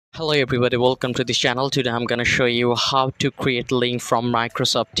Hello everybody, welcome to this channel. Today I'm gonna show you how to create a link from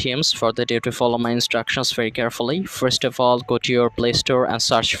Microsoft Teams. For that you have to follow my instructions very carefully. First of all, go to your Play Store and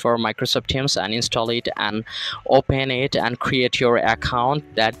search for Microsoft Teams and install it and open it and create your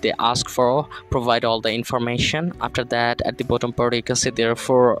account that they ask for. Provide all the information. After that, at the bottom part you can see there are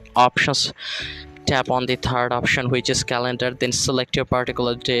 4 options. Tap on the third option, which is calendar, then select your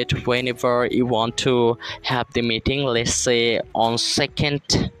particular date whenever you want to have the meeting. Let's say on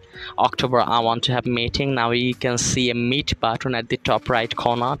 2nd October I want to have meeting. Now you can see a meet button at the top right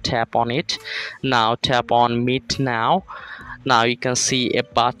corner. Tap on it. Now tap on meet now. Now you can see a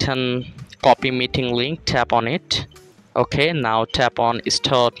button, copy meeting link. Tap on it. Okay, now tap on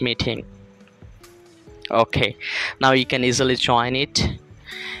start meeting. Okay, now you can easily join it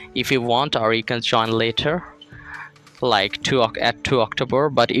if you want, or you can join later like at 2 October.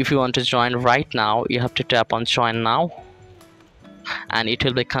 But if you want to join right now, you have to tap on join now and it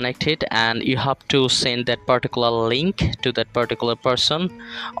will be connected, and you have to send that particular link to that particular person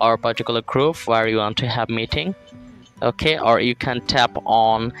or particular group where you want to have meeting. Okay, or you can tap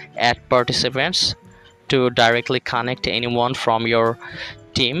on add participants to directly connect anyone from your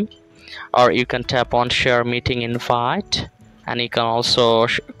team, or you can tap on share meeting invite, and you can also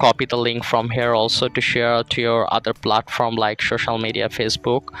copy the link from here also to share to your other platform like social media,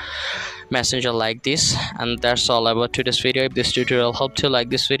 Facebook, Messenger, like this. And that's all about today's video. If this tutorial helped you, like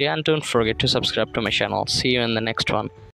this video and don't forget to subscribe to my channel. See you in the next one.